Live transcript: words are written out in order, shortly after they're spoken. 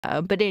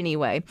But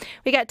anyway,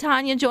 we got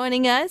Tanya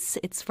joining us.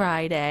 It's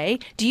Friday.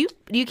 Do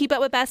you keep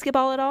up with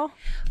basketball at all?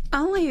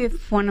 Only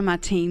if one of my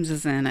teams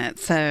is in it.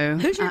 So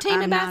who's your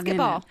team in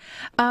basketball?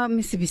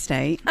 Mississippi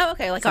State. Oh,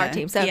 okay, like our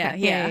team. So, okay.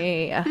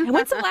 Yeah.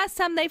 When's the last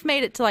time they've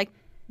made it to like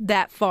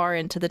that far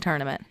into the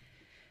tournament?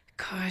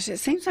 Gosh, it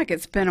seems like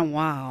it's been a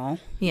while.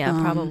 Yeah,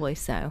 probably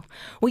so.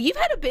 Well, you've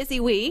had a busy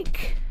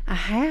week. I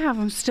have.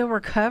 I'm still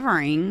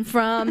recovering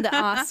from the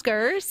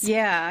Oscars.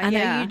 I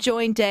know you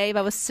joined Dave.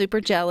 I was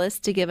super jealous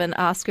to give an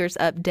Oscars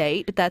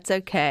update, but that's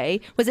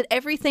okay. Was it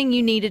everything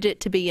you needed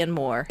it to be and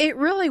more? It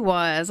really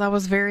was. I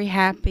was very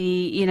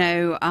happy. You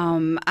know,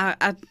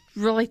 I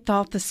really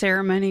thought the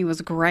ceremony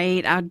was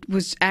great. I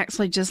was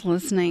actually just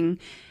listening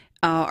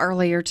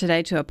earlier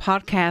today to a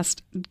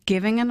podcast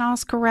giving an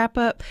Oscar wrap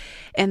up,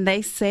 and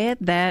they said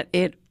that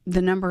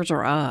the numbers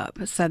are up,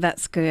 so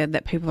that's good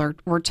that people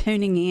were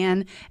tuning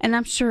in, and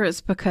I'm sure it's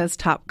because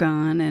Top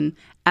Gun and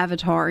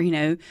Avatar, you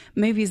know,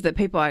 movies that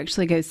people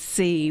actually go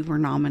see were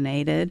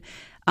nominated.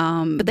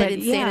 But they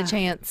didn't stand a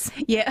chance.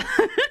 Yeah.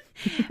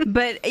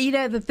 But, you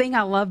know, the thing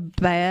I love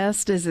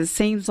best is it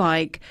seems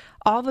like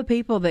all the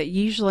people that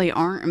usually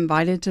aren't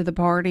invited to the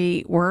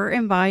party were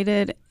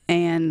invited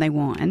and they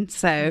won.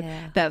 So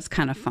that's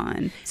kind of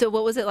fun. So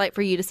what was it like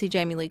for you to see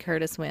Jamie Lee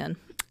Curtis win?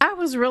 I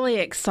was really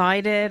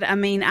excited. I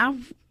mean,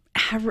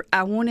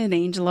 I wanted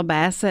Angela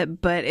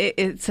Bassett, but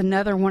it's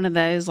another one of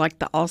those like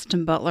the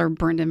Austin Butler,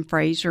 Brendan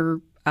Fraser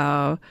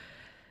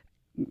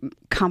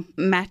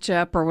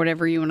matchup or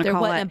whatever you want to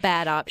call it. There wasn't a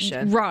bad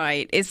option.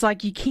 Right. It's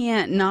like you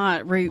can't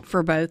not root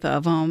for both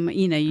of them.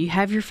 You know, you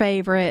have your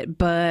favorite,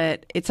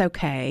 but it's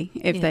okay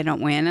if they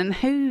don't win. And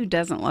who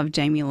doesn't love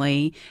Jamie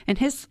Lee? And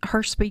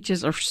her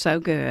speeches are so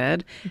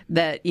good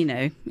that, you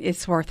know,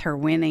 it's worth her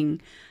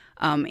winning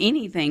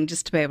anything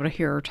just to be able to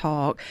hear her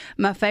talk.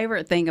 My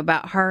favorite thing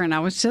about her, and I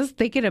was just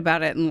thinking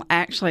about it and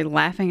actually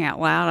laughing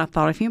out loud, I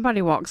thought if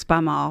anybody walks by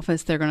my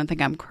office, they're going to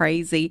think I'm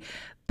crazy.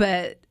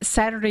 But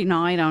Saturday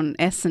night on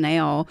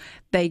SNL,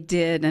 they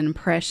did an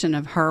impression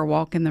of her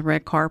walking the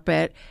red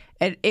carpet,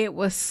 and it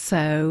was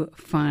so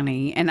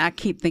funny. And I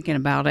keep thinking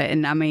about it,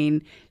 and I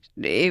mean,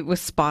 it was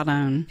spot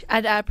on. I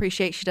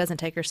appreciate she doesn't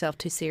take herself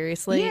too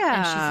seriously. Yeah.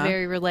 And she's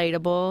very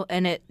relatable.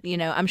 And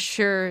I'm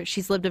sure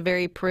she's lived a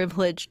very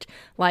privileged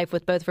life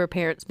with both of her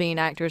parents being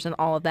actors and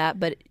all of that.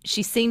 But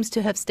she seems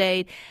to have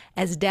stayed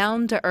as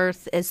down to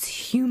earth as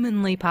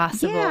humanly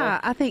possible. Yeah,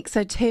 I think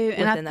so too.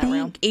 And I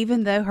think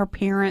even though her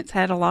parents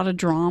had a lot of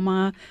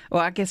drama,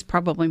 well, I guess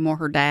probably more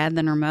her dad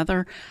than her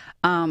mother,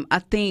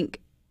 I think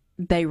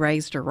they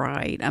raised her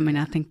right. I mean,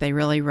 I think they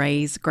really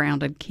raised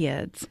grounded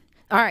kids.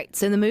 All right,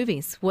 so the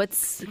movies.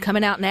 What's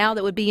coming out now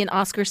that would be an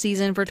Oscar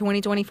season for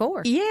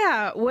 2024?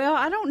 Yeah, well,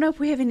 I don't know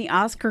if we have any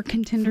Oscar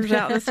contenders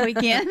out this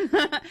weekend,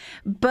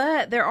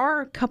 but there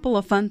are a couple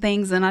of fun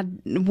things, and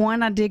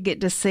I did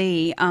get to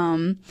see.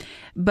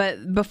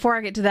 But before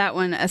I get to that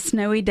one, A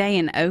Snowy Day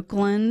in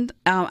Oakland.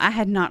 I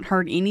had not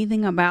heard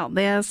anything about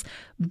this,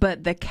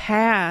 but the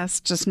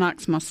cast just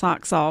knocks my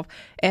socks off.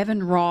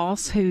 Evan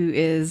Ross, who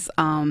is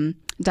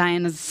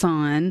Diana's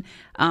son,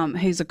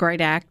 who's a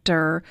great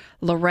actor.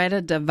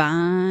 Loretta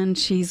Devine,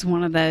 she's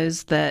one of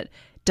those that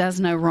does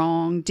no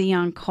wrong.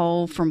 Dion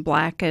Cole from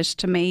Blackish,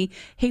 to me,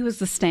 he was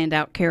the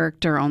standout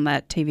character on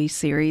that TV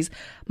series.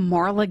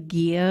 Marla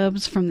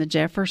Gibbs from The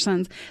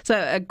Jeffersons.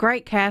 So a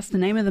great cast. The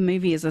name of the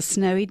movie is A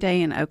Snowy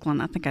Day in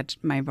Oakland. I think I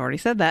may have already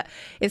said that.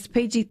 It's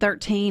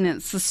PG-13.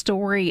 It's the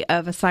story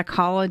of a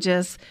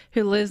psychologist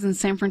who lives in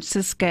San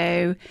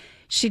Francisco.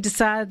 She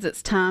decides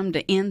it's time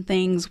to end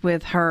things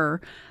with her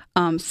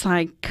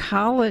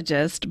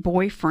psychologist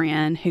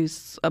boyfriend,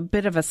 who's a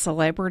bit of a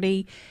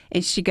celebrity,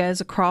 and she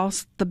goes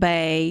across the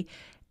bay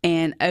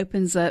and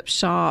opens up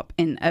shop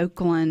in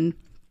Oakland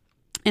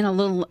in a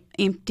little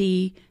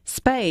empty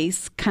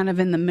space, kind of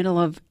in the middle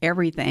of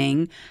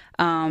everything.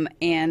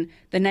 And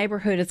the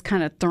neighborhood is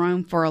kind of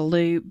thrown for a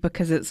loop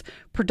because it's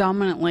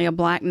predominantly a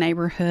black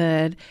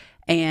neighborhood,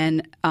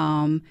 and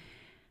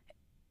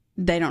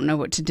they don't know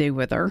what to do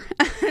with her.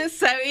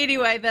 So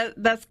anyway,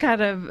 that's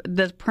kind of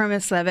the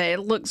premise of it.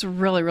 It looks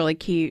really, really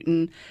cute.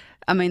 And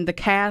I mean, the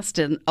cast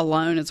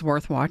alone is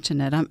worth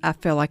watching it. I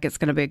feel like it's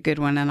going to be a good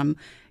one, and I'm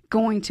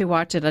going to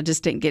watch it. I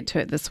just didn't get to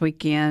it this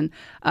weekend.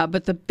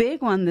 But the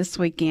big one this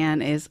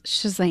weekend is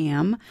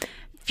Shazam!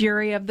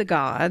 Fury of the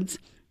Gods.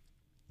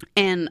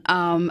 And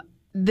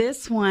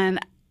this one,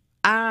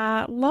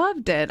 I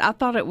loved it. I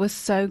thought it was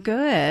so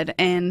good.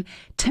 And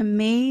to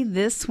me,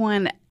 this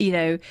one, you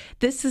know,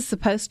 this is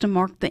supposed to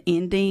mark the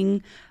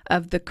ending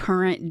of the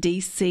current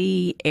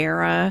DC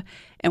era.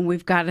 And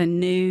we've got a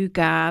new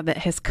guy that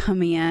has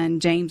come in,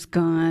 James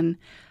Gunn,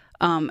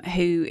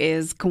 who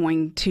is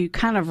going to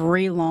kind of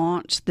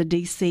relaunch the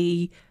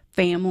DC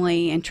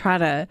family and try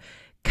to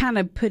kind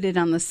of put it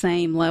on the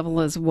same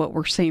level as what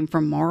we're seeing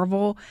from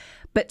Marvel.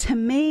 But to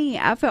me,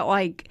 I felt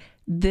like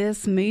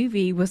this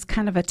movie was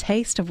kind of a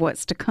taste of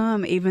what's to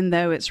come, even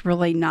though it's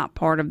really not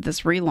part of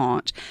this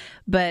relaunch.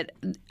 But,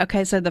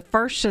 okay, so the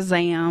first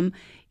Shazam,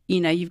 you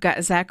know, you've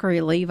got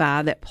Zachary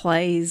Levi that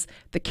plays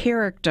the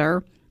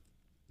character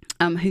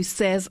who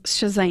says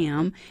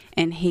Shazam,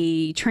 and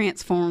he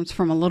transforms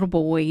from a little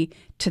boy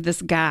to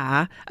this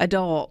guy,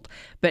 adult,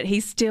 but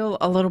he's still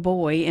a little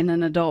boy in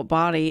an adult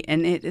body.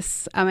 And it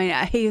is, I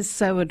mean, he is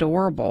so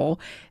adorable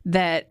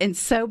that, and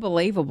so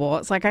believable.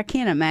 It's like, I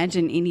can't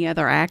imagine any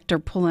other actor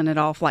pulling it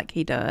off like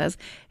he does.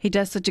 He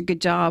does such a good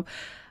job.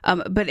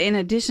 But in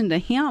addition to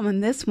him,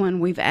 in this one,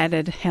 we've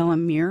added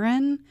Helen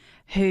Mirren,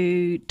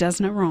 who does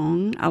no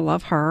wrong. I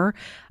love her.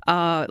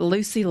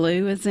 Lucy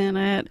Liu is in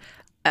it,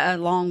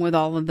 along with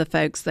all of the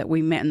folks that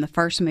we met in the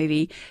first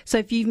movie. So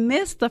if you've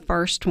missed the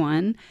first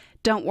one,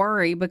 don't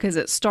worry, because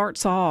it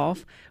starts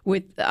off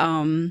with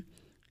the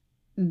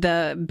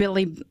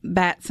Billy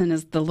Batson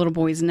is the little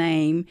boy's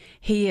name.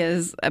 He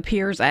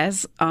appears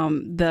as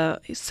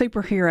the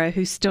superhero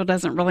who still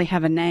doesn't really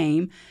have a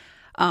name,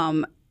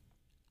 on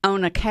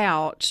a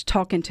couch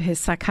talking to his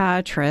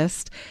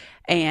psychiatrist,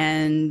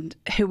 and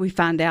who we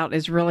find out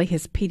is really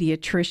his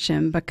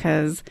pediatrician,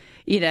 because,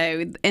 you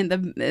know, and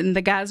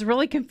the guy's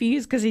really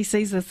confused because he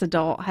sees this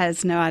adult,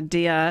 has no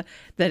idea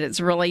that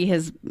it's really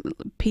his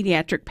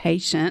pediatric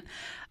patient.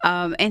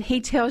 And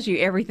he tells you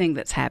everything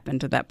that's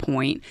happened to that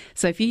point.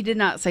 So if you did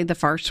not see the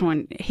first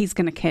one, he's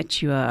going to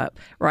catch you up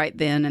right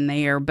then and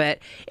there. But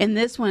in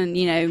this one,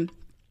 you know,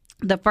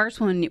 the first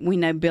one, we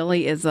know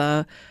Billy is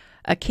a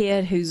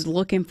kid who's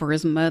looking for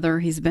his mother.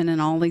 He's been in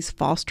all these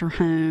foster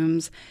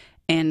homes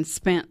and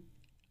spent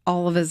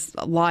all of his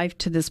life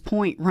to this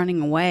point running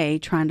away,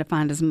 trying to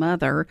find his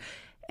mother.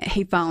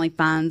 He finally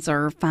finds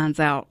her, finds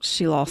out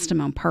she lost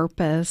him on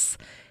purpose.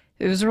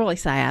 It was really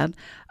sad.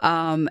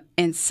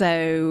 And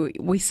so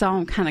we saw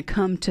him kind of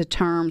come to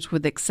terms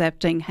with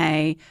accepting,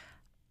 hey,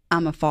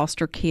 I'm a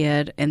foster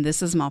kid, and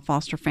this is my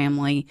foster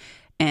family,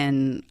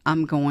 and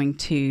I'm going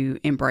to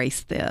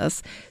embrace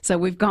this. So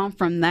we've gone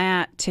from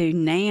that to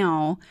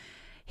now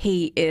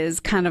he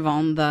is kind of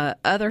on the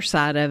other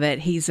side of it.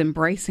 He's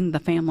embracing the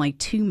family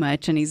too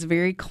much, and he's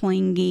very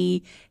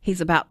clingy.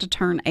 He's about to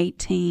turn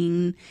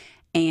 18,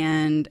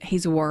 and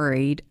he's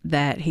worried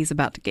that he's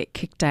about to get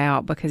kicked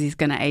out because he's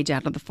going to age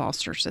out of the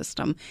foster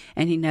system.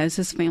 And he knows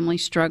his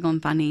family's struggling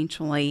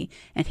financially,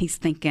 and he's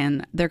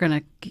thinking they're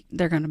going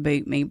to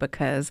boot me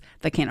because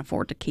they can't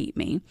afford to keep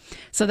me.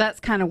 So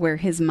that's kind of where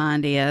his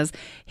mind is.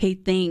 He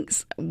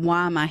thinks,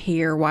 why am I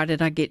here? Why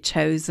did I get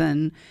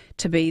chosen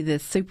to be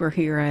this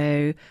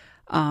superhero?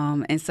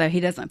 And so he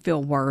doesn't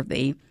feel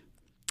worthy.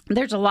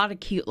 There's a lot of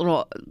cute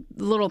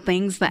little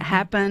things that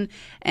happen,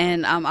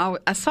 and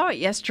I saw it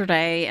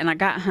yesterday, and I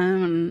got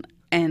home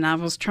and I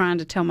was trying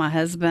to tell my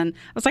husband,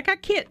 I was like, I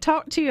can't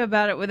talk to you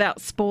about it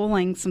without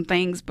spoiling some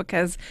things,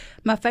 because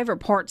my favorite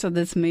parts of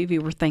this movie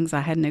were things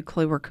I had no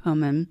clue were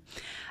coming.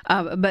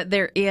 But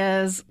there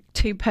is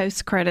two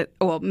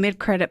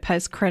mid-credit,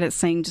 post-credit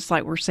scene, just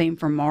like we're seeing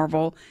from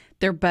Marvel.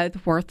 They're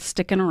both worth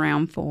sticking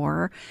around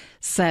for.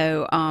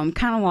 So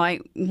kind of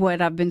like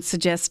what I've been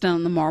suggesting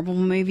on the Marvel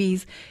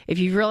movies, if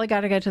you really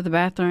got to go to the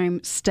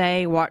bathroom,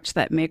 stay, watch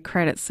that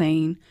mid-credit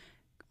scene,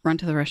 run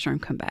to the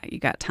restroom, come back. You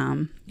got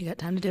time. You got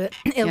time to do it.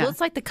 It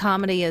looks like the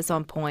comedy is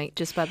on point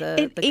just by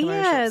the commercials.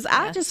 It is.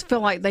 I just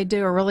feel like they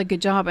do a really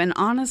good job. And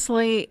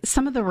honestly,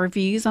 some of the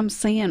reviews I'm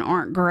seeing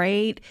aren't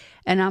great.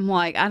 And I'm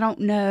like, I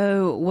don't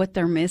know what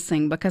they're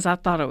missing, because I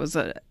thought it was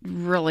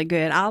really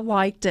good. I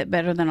liked it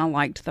better than I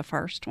liked the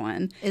first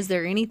one. Is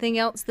there anything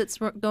else that's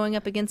going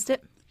up against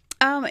it?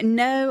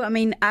 No, I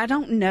mean, I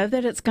don't know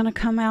that it's going to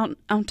come out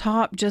on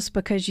top, just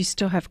because you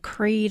still have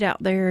Creed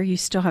out there. You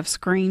still have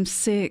Scream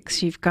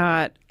 6. You've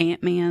got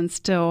Ant-Man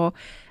still.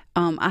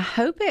 I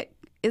hope it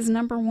is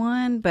number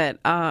one,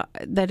 but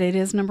that it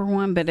is number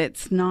one, but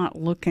it's not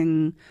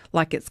looking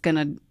like it's going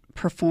to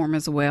perform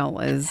as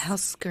well as how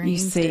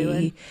Scream's you see.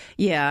 Doing.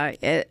 Yeah,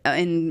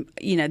 and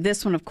you know,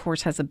 this one of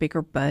course has a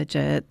bigger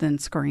budget than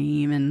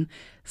Scream, and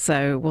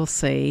so we'll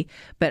see.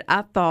 But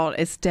I thought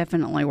it's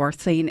definitely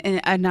worth seeing,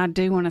 and I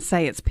do want to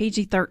say it's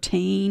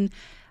PG-13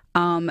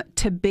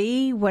 to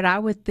be what I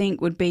would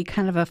think would be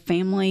kind of a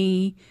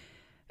family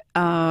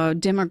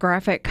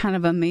demographic kind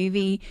of a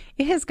movie.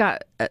 It has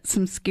got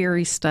some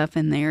scary stuff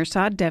in there,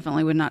 so I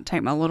definitely would not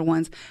take my little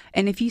ones.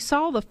 And if you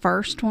saw the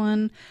first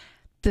one,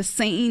 the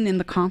scene in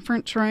the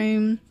conference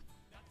room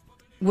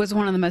was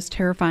one of the most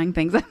terrifying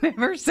things I've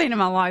ever seen in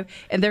my life.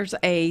 And there's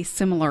a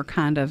similar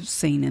kind of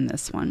scene in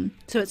this one.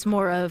 So it's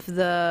more of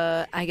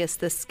the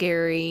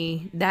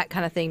scary, that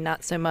kind of thing,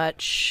 not so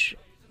much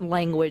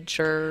language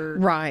or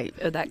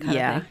or that kind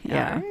of thing.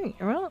 Yeah. All right.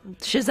 Well,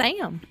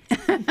 Shazam.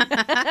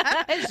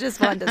 It's just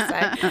fun to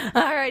say.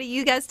 All righty,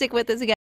 you guys stick with us again.